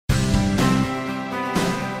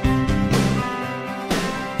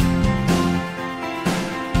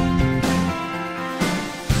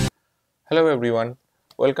Hello everyone,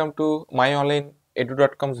 welcome to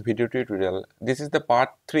MyOnlineEdu.com's video tutorial. This is the part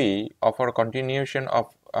 3 of our continuation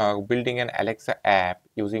of building an Alexa app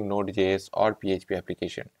using Node.js or PHP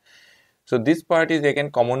application. So this part is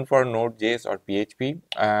again common for Node.js or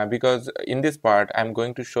PHP because in this part I'm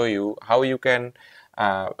going to show you how you can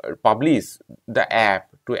publish the app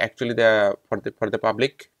to actually for the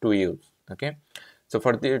public to use. Okay, so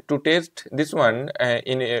to test this one,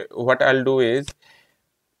 what I'll do is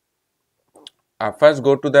first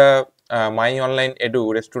go to the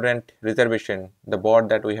MyOnlineEdu restaurant reservation, the board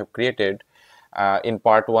that we have created in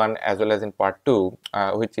part 1 as well as in part 2,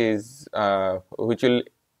 which will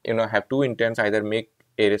have two intents: either make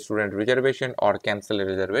a restaurant reservation or cancel a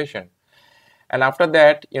reservation. And after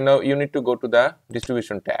that, you need to go to the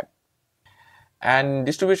distribution tab. And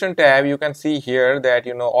distribution tab, you can see here that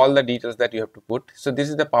all the details that you have to put. So this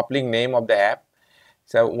is the public name of the app.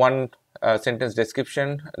 So one sentence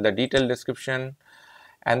description, the detailed description,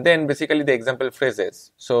 and then basically the example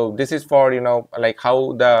phrases. So this is for like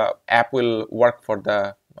how the app will work for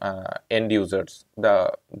the end users,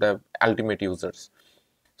 the ultimate users.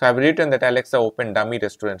 So I've written that Alexa open dummy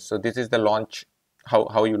restaurant. So this is the launch,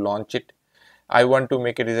 how you launch it. I want to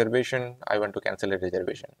make a reservation, I want to cancel a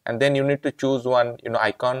reservation, and then you need to choose one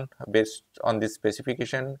icon based on this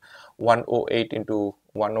specification, 108 into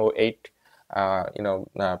 108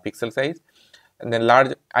 pixel size, and then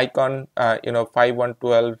large icon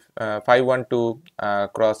 5112 512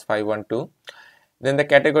 cross 512. Then the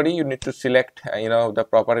category, you need to select the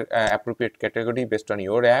proper appropriate category based on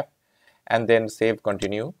your app, and then save,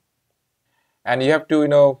 continue. And you have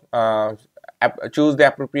to choose the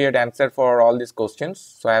appropriate answer for all these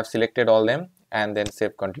questions. So I have selected all them and then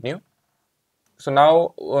save, continue. So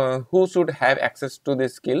now who should have access to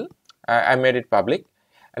this skill? I made it public.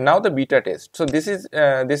 And now the beta test. So this is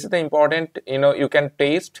the important, you can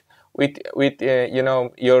test with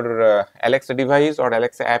your Alexa device or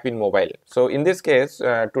Alexa app in mobile. So in this case,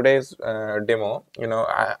 today's demo,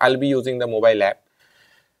 I'll be using the mobile app.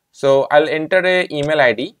 So I'll enter a email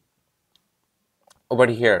ID over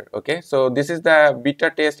here. Okay, so this is the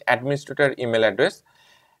beta test administrator email address,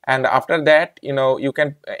 and after that you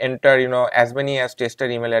can enter as many as tester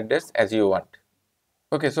email address as you want.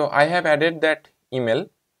 Okay, so I have added that email.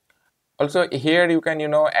 Also here you can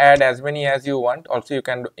add as many as you want. Also you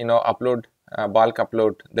can upload bulk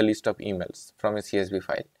upload the list of emails from a CSV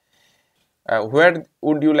file. Where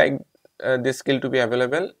would you like this skill to be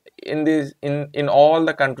available? In all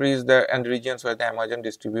the countries and regions where the Amazon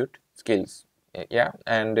distribute skills. Yeah,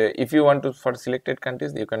 and if you want to for selected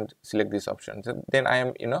countries, you can select this option. So then I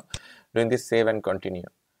am doing this save and continue.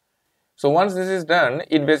 So once this is done,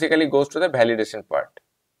 it basically goes to the validation part.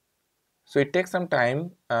 So it takes some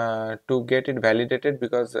time to get it validated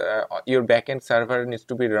because your backend server needs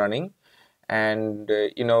to be running, and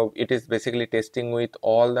it is basically testing with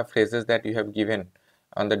all the phrases that you have given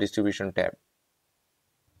on the distribution tab.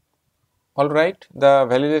 All right, the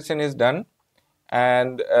validation is done,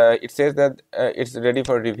 and it says that it's ready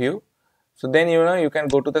for review. So then you can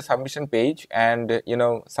go to the submission page and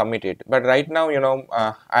submit it. But right now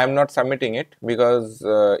I am not submitting it because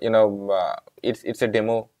it's a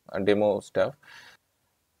demo stuff.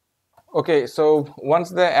 Okay, so once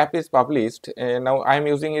the app is published, now I'm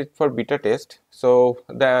using it for beta test. So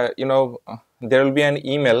the there will be an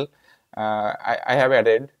email I have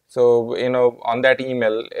added. So on that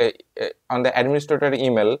email, on the administrator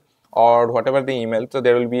email or whatever the email, so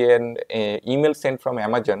there will be an email sent from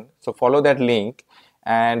Amazon. So follow that link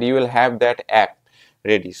and you will have that app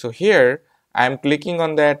ready. So here I am clicking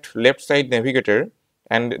on that left side navigator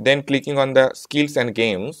and then clicking on the skills and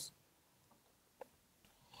games.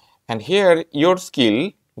 And here your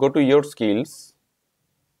skill, go to your skills,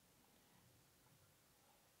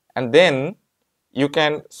 and then you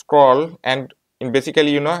can scroll and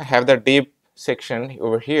basically have the dev section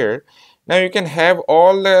over here. Now you can have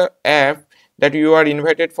all the app that you are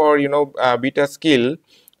invited for beta skill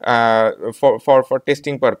for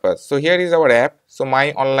testing purpose. So here is our app. So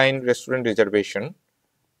my online restaurant reservation.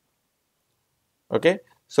 Okay,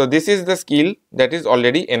 so this is the skill that is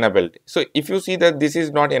already enabled. So if you see that this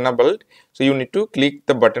is not enabled, so you need to click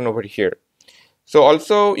the button over here. So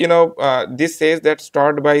also this says that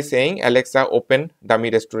start by saying Alexa open dummy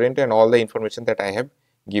restaurant and all the information that I have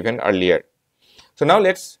given earlier. So now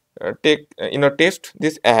let's test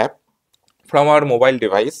this app from our mobile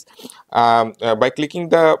device by clicking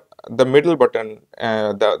the middle button,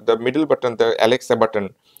 the middle button, the Alexa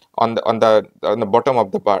button on the bottom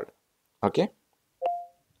of the bar. Okay,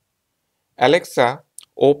 Alexa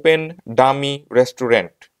open dummy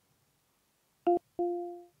restaurant.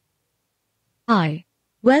 Hi,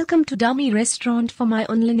 Welcome to Dummy Restaurant for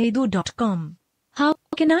MyOnlineEdu.com. How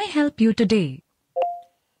can I help you today?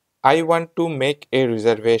 I want to make a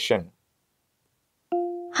reservation.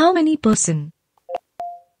 How many person?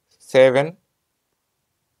 7,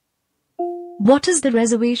 What is the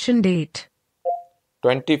reservation date?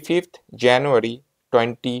 25th January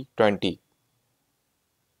 2020,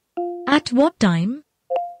 At what time?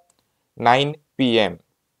 9 p.m.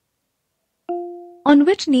 On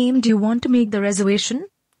which name do you want to make the reservation?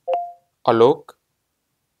 Alok,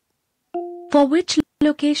 For which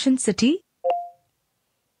location city?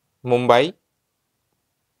 Mumbai.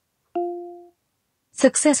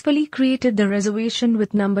 Successfully created the reservation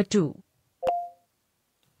with number 2.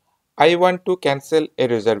 I want to cancel a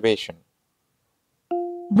reservation.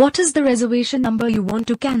 What is the reservation number you want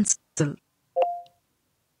to cancel?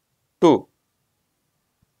 2.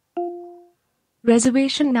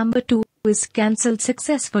 Reservation number 2 is cancelled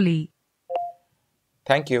successfully.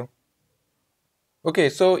 Thank you. Okay,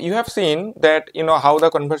 so you have seen that how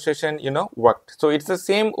the conversation worked. So it's the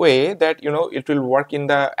same way that it will work in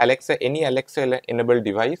the Alexa, any Alexa enabled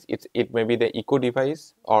device. It may be the Echo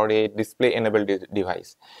device or a display enabled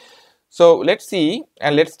device. So let's see,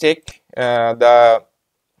 and let's check the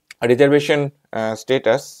reservation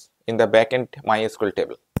status in the backend MySQL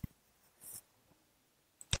table.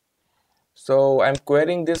 So I'm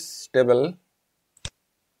querying this table.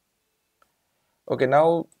 Okay,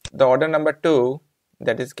 now the order number 2,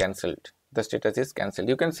 that is cancelled. The status is cancelled.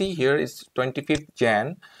 You can see here is 25th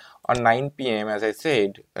Jan on 9 p.m. As I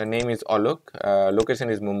said, name is Alok, location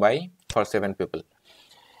is Mumbai for 7 people.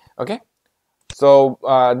 Okay. So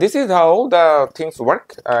this is how the things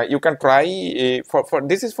work. You can try for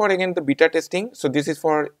this is for again the beta testing. So this is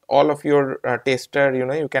for all of your tester.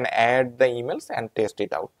 You can add the emails and test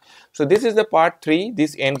it out. So this is the part 3.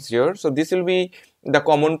 This ends here. So this will be the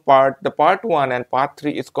common part. The part 1 and part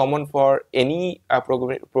 3 is common for any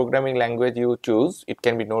programming language you choose. It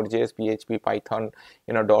can be Node.js, PHP, Python,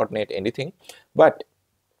 .NET, anything. But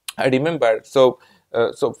remember, so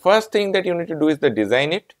first thing that you need to do is the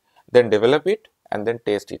design it, then develop it, and then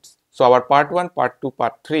test it. So our part 1, part 2,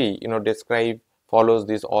 part 3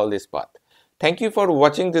 follows all this path. Thank you for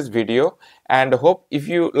watching this video, and hope if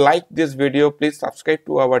you like this video, please subscribe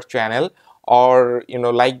to our channel, or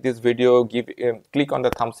like this video, click on the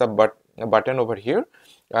thumbs up button over here,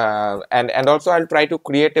 and also I'll try to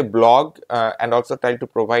create a blog and also try to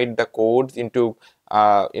provide the codes into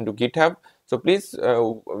GitHub. So please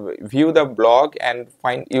view the blog and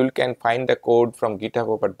you can find the code from GitHub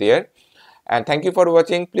over there. And thank you for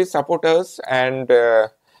watching. Please support us and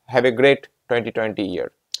have a great 2020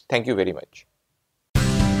 year. Thank you very much.